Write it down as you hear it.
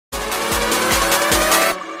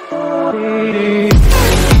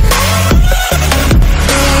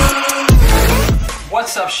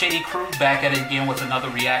What's up, Shady crew? Back at it again with another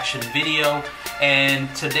reaction video,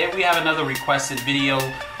 and today we have another requested video.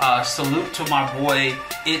 Salute to my boy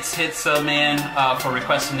It's Hitsa man for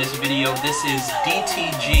requesting this video. This is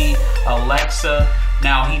DTG Alexa.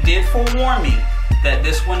 Now he did forewarn me that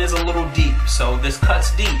this one is a little deep, so this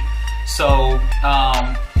cuts deep. So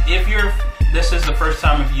if this is the first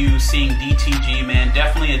time of you seeing DTG, man,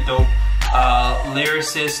 definitely a dope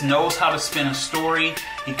lyricist, knows how to spin a story.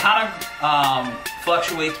 He kind of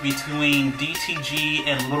fluctuates between DTG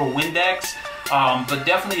and Little Windex, but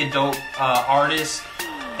definitely a dope artist.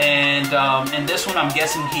 And in this one, I'm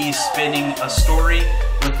guessing he's spinning a story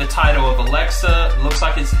with the title of Alexa. It looks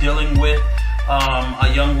like it's dealing with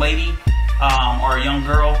a young lady or a young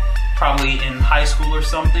girl, probably in high school or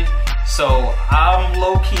something. So I'm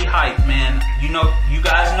low-key hyped, man. You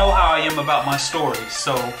guys know how I am about my stories.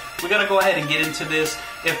 So we're gonna go ahead and get into this.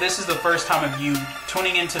 If this is the first time of you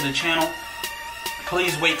tuning into the channel,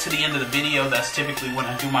 please wait to the end of the video. That's typically when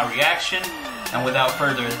I do my reaction. And without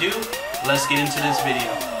further ado, let's get into this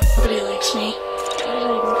video. Nobody likes me.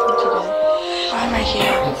 Why am I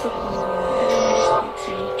here?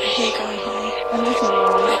 I hate going home.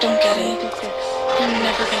 I don't get it. I'm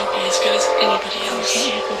never gonna be as good as anybody else.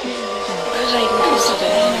 Why did I even come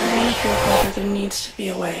today? There needs to be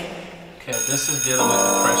a way. Okay, this is dealing with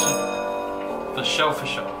depression. For sure, for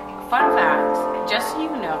sure. Fun fact, just so you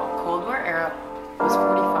know, Cold War era was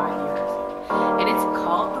 45 years. And it's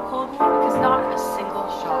called the Cold War because not a single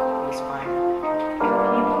shot was fired.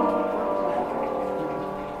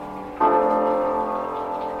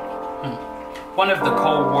 One of the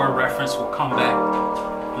Cold War reference will come back.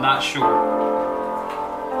 Not sure.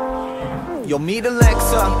 You'll meet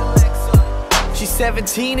Alexa. She's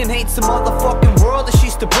 17 and hates the motherfucking world, and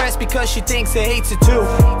she's depressed because she thinks it hates it too.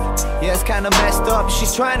 Yeah, it's kinda messed up.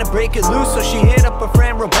 She's trying to break it loose, so she hit up her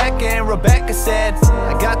friend Rebecca, and Rebecca said,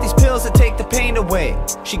 I got these pills that take the pain away.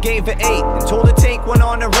 She gave her 8 and told her take one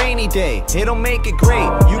on a rainy day. It'll make it great.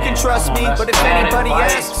 You can trust me, but if anybody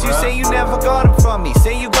asks, you say you never got them from me.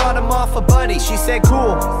 Say you got them off a buddy. She said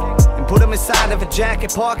cool, and put him inside of a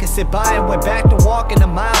jacket pocket. Said bye and went back to walking a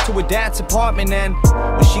mile to her dad's apartment. And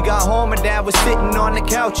when she got home, her dad was sitting on the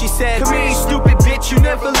couch. He said, come here, you stupid bitch, you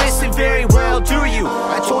never listen very well, do you?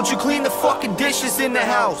 I told you clean the fucking dishes in the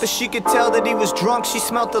house. But she could tell that he was drunk. She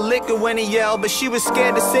smelled the liquor when he yelled, but she was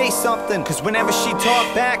scared to say something, cause whenever she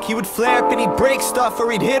talked back, he would flare up and he'd break stuff, or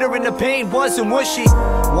he'd hit her and the pain wasn't what she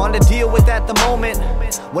wanted to deal with at the moment.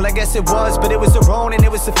 Well, I guess it was, but it was her own, and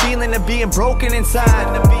it was the feeling of being broken inside.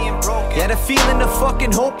 Yeah, the feeling of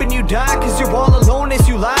fucking hoping you die, cause you're all alone as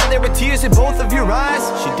you lie. There were tears in both of your eyes.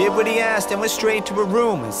 She did what he asked and went straight to her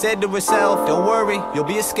room and said to herself, don't worry, you'll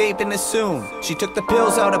be escaping this soon. She took the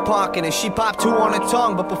pills out of pocket and she popped 2 on her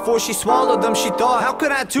tongue, but before she swallowed them, she thought, how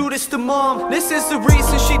could I do this to mom? This is the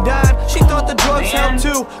reason she died. She thought the drugs helped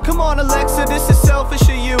too. Come on, Alexa, this is selfish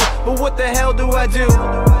of you, but what the hell do I do?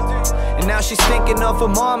 And now she's thinking of her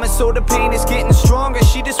mom, and so the pain is getting stronger.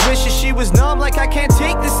 She just wishes she was numb, like I can't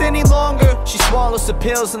take this any longer. She swallows the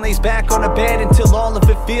pills and lays back on her bed until all of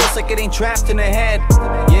it feels like it ain't trapped in her head.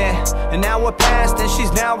 Yeah, and now we're past and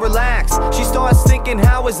she's now relaxed. She starts thinking,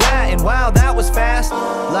 how was that? And wow, that was fast.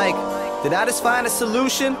 Like, did I just find a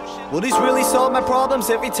solution? Will these really solve my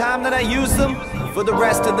problems every time that I use them? For the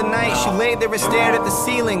rest of the night, she lay there and stared at the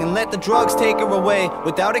ceiling and let the drugs take her away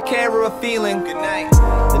without a care or a feeling. Good night.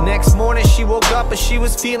 The next morning she woke up and she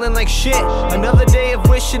was feeling like shit. Another day of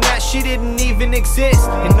wishing that she didn't even exist.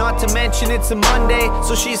 And not to mention it's a Monday,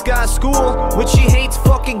 so she's got school, which she hates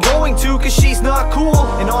fucking going to cause she's not cool.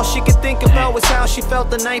 And all she could think about was how she felt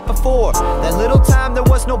the night before. That little time there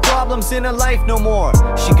was no problems in her life no more.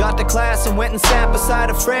 She got to class and went and sat beside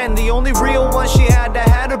a friend, the only real one she had that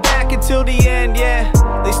had her back until the end. Yeah,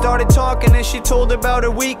 they started talking and she told her about her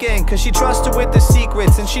weekend, cause she trusts her with her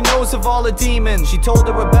secrets and she knows of all the demons. She told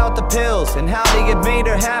her about the pills and how they had made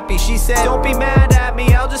her happy. She said, don't be mad at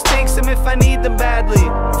me, I'll just take some if I need them badly.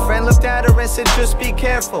 Her friend looked at her and said, just be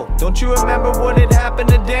careful. Don't you remember what had happened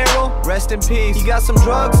to Daryl? Rest in peace. He got some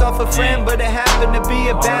drugs off a friend, but it happened to be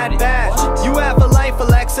a bad batch. You have a life,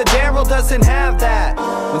 Alexa, Daryl doesn't have that.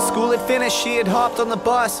 When school had finished, she had hopped on the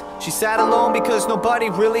bus. She sat alone because nobody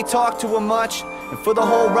really talked to her much. And for the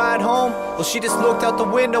whole ride home, well, she just looked out the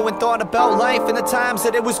window and thought about life and the times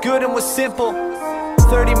that it was good and was simple.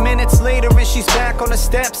 30 minutes later and she's back on the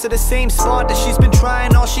steps of the same spot that she's been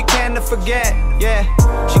trying all she can to forget. Yeah,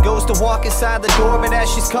 she goes to walk inside the door, but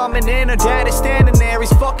as she's coming in, her dad is standing there.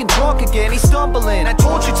 He's fucking drunk again, he's stumbling. I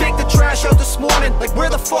told you take the trash out this morning. Like, where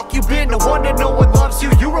the fuck you been? No wonder no one loves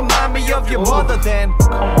you. You remind me of your mother then.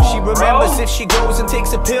 She remembers she goes and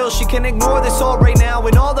takes a pill. She can ignore this all right now,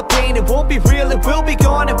 and all the pain, it won't be real, it will be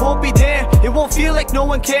gone, it won't be there. It won't feel like no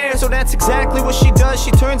one cares. So that's exactly what she does.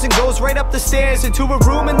 She turns and goes right up the stairs into her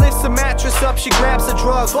room and lifts the mattress up. She grabs the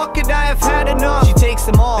drugs. What could I have had enough? She takes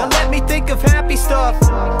them all. Now let me think of happy stuff.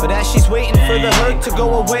 But as she's waiting for the hurt to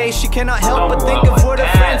go away, she cannot help but think of what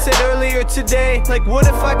her friend said earlier today. Like, what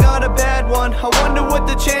if I got a bad one? I wonder what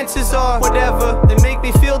the chances are. Whatever, they make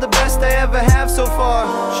me feel the best I ever have so far.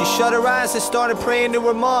 She shut her eyes and started praying to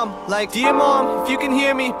her mom. Like, dear mom, if you can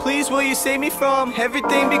hear me, please will you save me from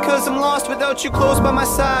everything, because I'm lost without you close by my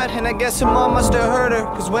side. And I guess her mom must have hurt her,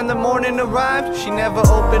 cause when the morning arrived, she never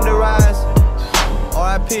opened her eyes.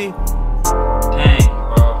 R.I.P. Dang,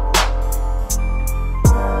 bro.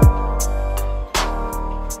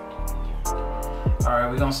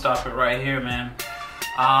 Alright, we're gonna stop it right here, man.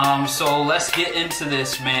 So let's get into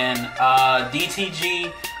this, man.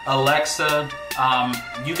 DTG, Alexa,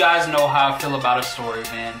 you guys know how I feel about a story,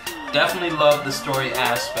 man. Definitely love the story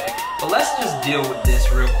aspect. But let's just deal with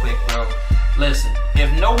this real quick, bro. Listen,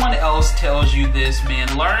 if no one else tells you this, man,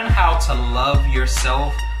 learn how to love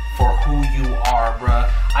yourself for who you are, bruh.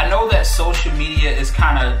 I know that social media is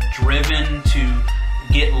kind of driven to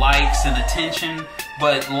get likes and attention,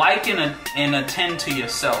 but like and attend to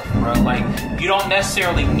yourself, bro. Like, you don't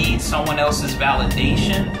necessarily need someone else's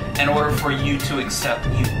validation in order for you to accept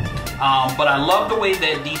you. But I love the way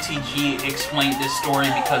that DTG explained this story,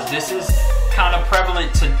 because this is kind of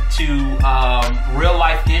prevalent to real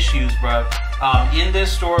life issues, bro. In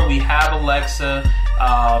this story, we have Alexa,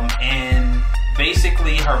 and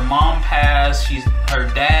basically her mom passed. Her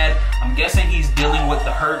dad, I'm guessing he's dealing with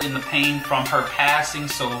the hurt and the pain from her passing,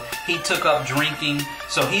 so he took up drinking.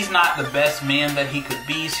 So he's not the best man that he could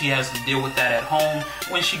be, so he has to deal with that at home.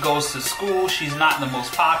 When she goes to school, she's not the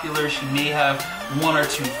most popular. She may have one or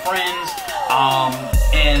two friends,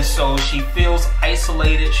 and so she feels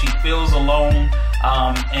isolated, she feels alone,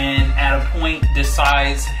 and at a point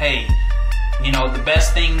decides, hey, you know, the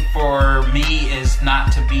best thing for me is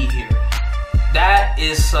not to be here. That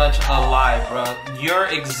is such a lie, bro. Your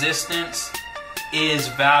existence is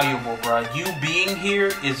valuable, bro. You being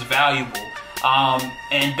here is valuable.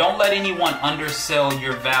 And don't let anyone undersell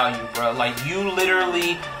your value, bro. Like, you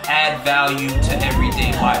literally add value to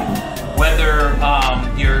everyday life. Whether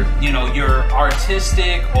you're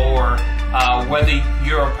artistic, or whether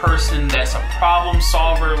you're a person that's a problem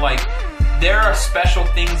solver, like, there are special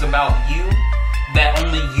things about you that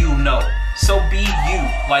only you know. So be you,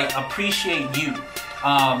 like, appreciate you.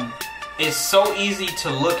 It's so easy to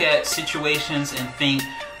look at situations and think,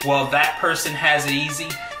 well, that person has it easy.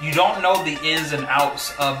 You don't know the ins and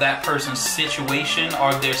outs of that person's situation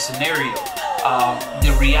or their scenario.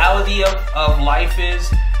 The reality of life is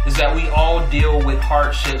that we all deal with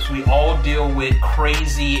hardships. We all deal with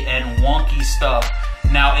crazy and wonky stuff.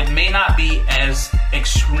 Now, it may not be as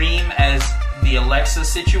extreme as the Alexa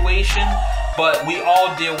situation, but we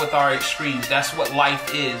all deal with our extremes. That's what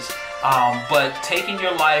life is. But taking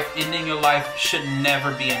your life, ending your life, should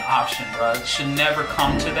never be an option, bro. It should never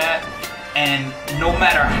come to that. And no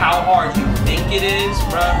matter how hard you think it is,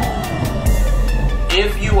 bro,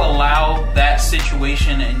 if you allow that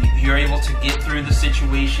situation and you're able to get through the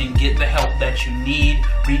situation, get the help that you need,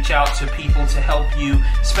 reach out to people to help you,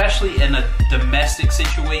 especially in a domestic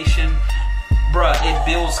situation, bro, it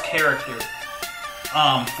builds character.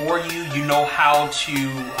 For you. You know how to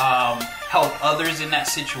help others in that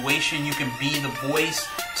situation. You can be the voice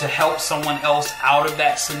to help someone else out of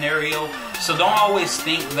that scenario. So don't always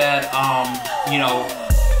think that,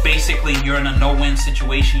 basically you're in a no-win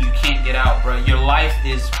situation, you can't get out, bro. Your life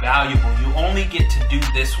is valuable. You only get to do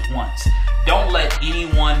this once. Don't let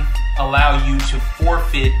anyone allow you to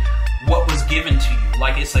forfeit what was given to you.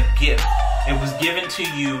 Like, it's a gift. It was given to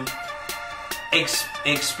you.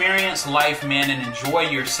 Experience life, man, and enjoy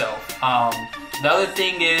yourself. The other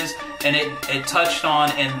thing is, and it touched on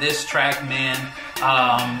in this track, man,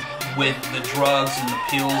 with the drugs and the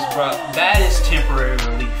pills, bro, that is temporary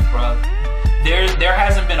relief, bro. There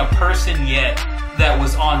hasn't been a person yet that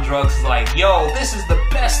was on drugs like, yo, this is the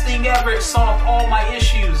best thing ever, it solved all my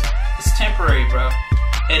issues. It's temporary, bro.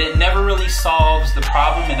 And it never really solves the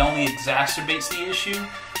problem, it only exacerbates the issue.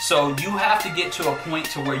 So you have to get to a point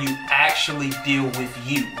to where you actually deal with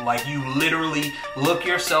you. Like, you literally look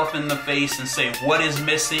yourself in the face and say, what is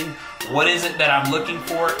missing? What is it that I'm looking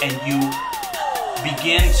for? And you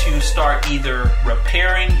begin to start either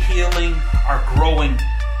repairing, healing, or growing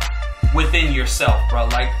within yourself, bro.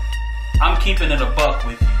 Like, I'm keeping it a buck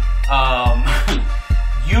with you.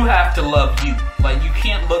 You have to love you. Like, you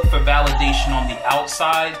can't look for validation on the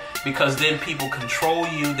outside. because then people control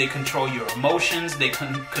you, they control your emotions, they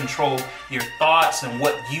control your thoughts and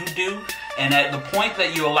what you do. And at the point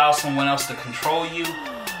that you allow someone else to control you,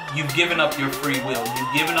 you've given up your free will.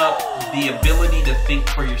 You've given up the ability to think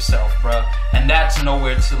for yourself, bruh. And that's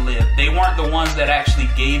nowhere to live. They weren't the ones that actually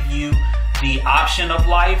gave you the option of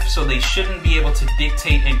life, so they shouldn't be able to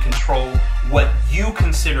dictate and control what you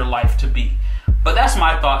consider life to be. But that's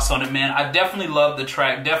my thoughts on it, man. I definitely love the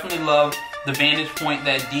track. Definitely love the vantage point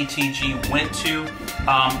that DTG went to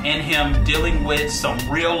in him dealing with some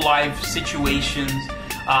real life situations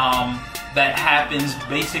that happens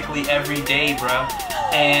basically every day, bro.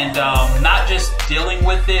 And not just dealing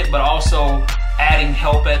with it, but also adding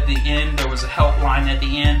help at the end. There was a helpline at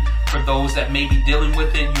the end for those that may be dealing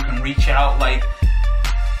with it. You can reach out. Like,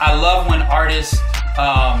 I love when artists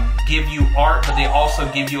give you art, but they also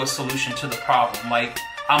give you a solution to the problem. Like,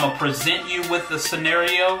 I'm gonna present you with the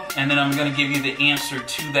scenario, and then I'm gonna give you the answer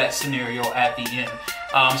to that scenario at the end.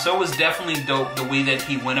 So it was definitely dope the way that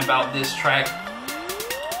he went about this track.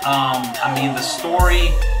 I mean, the story,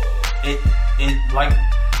 it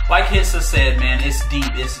like Hitsa said, man, it's deep.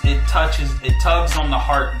 It tugs on the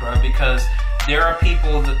heart, bro, because there are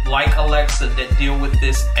people that, like Alexa, that deal with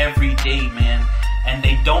this every day, man, and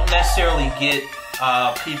they don't necessarily get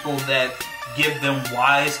people that give them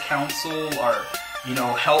wise counsel or, you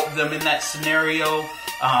know, help them in that scenario.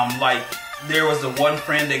 Like, there was the one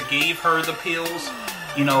friend that gave her the pills.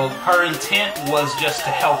 You know, her intent was just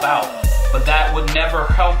to help out, but that would never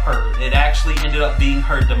help her. It actually ended up being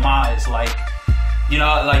her demise. Like, you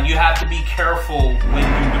know, like, you have to be careful when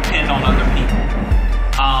you depend on other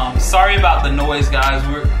people. Sorry about the noise, guys.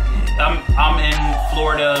 I'm in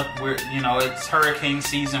Florida. You know, it's hurricane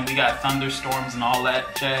season. We got thunderstorms and all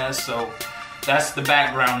that jazz. So that's the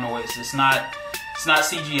background noise. It's not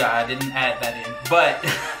CGI. I didn't add that in. But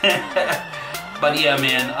but yeah,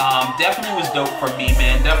 man. Definitely was dope for me,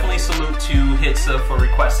 man. Definitely salute to Hitsa for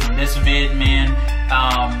requesting this vid, man.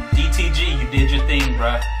 DTG, you did your thing,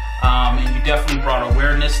 bruh. And you definitely brought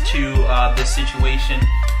awareness to this situation.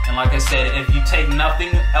 And like I said, if you take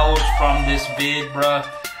nothing else from this vid, bruh,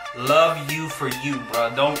 love you for you,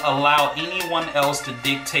 bruh. Don't allow anyone else to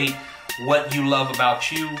dictate what you love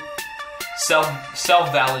about you.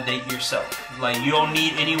 Self-validate yourself. Like, you don't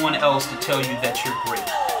need anyone else to tell you that you're great.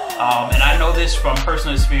 And I know this from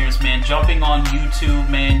personal experience, man. Jumping on YouTube,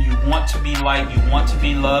 man, you want to be liked, you want to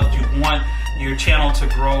be loved, you want your channel to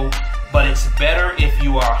grow. But it's better if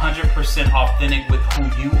you are 100% authentic with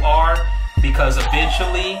who you are, because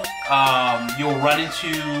eventually you'll run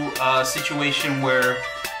into a situation where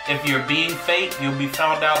if you're being fake, you'll be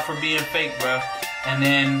found out for being fake, bro. And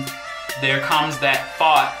then there comes that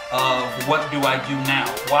thought of, what do I do now?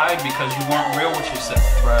 Why? Because you weren't real with yourself,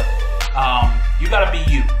 bro. You gotta be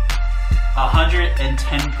you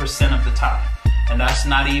 110% of the time. And that's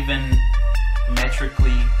not even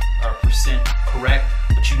metrically or percent correct,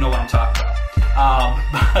 but you know what I'm talking about.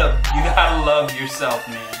 You gotta love yourself,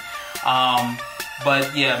 man.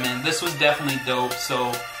 But yeah, man, this was definitely dope.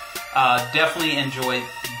 So definitely enjoyed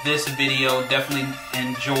this video. Definitely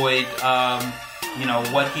enjoyed you know,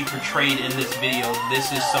 what he portrayed in this video.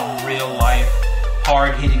 This is some real life,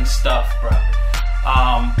 hard hitting stuff, bro.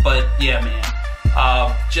 But yeah, man.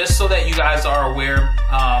 Just so that you guys are aware,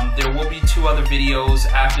 there will be 2 other videos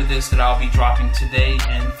after this that I'll be dropping today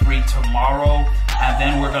and 3 tomorrow, and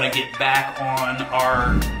then we're gonna get back on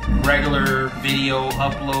our regular video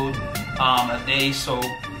upload a day. So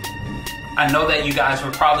I know that you guys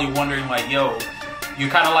were probably wondering, like, yo, you're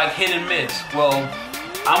kind of like hit and miss. Well,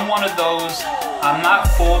 I'm one of those. I'm not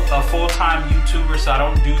a full-time YouTuber, so I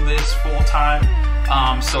don't do this full-time.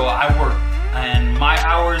 So I work, and my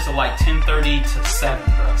hours are like 10:30 to 7,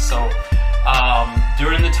 bro. So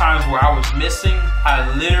during the times where I was missing, I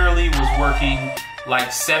literally was working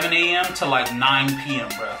like 7 a.m. to like 9 p.m,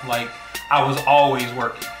 bro. Like, I was always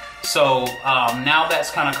working. So now that's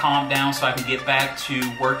kind of calmed down, so I can get back to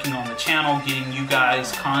working on the channel, getting you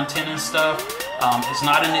guys content and stuff. It's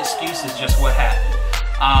not an excuse, it's just what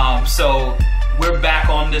happened. So we're back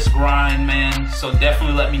on this grind, man. So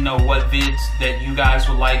definitely let me know what vids that you guys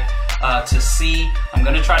would like to see. I'm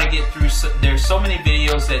gonna try to get through, there's so many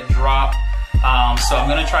videos that drop, so I'm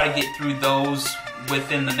gonna try to get through those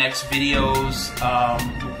within the next videos.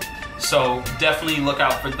 So definitely look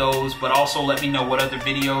out for those, but also let me know what other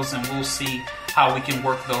videos, and we'll see how we can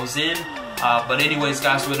work those in. But anyways,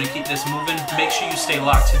 guys, we're gonna keep this moving. Make sure you stay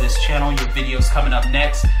locked to this channel. Your video's coming up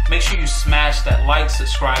next. Make sure you smash that like,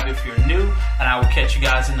 subscribe if you're new, and I will catch you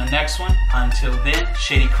guys in the next one. Until then,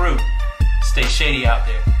 Shady Crew, stay shady out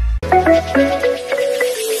there.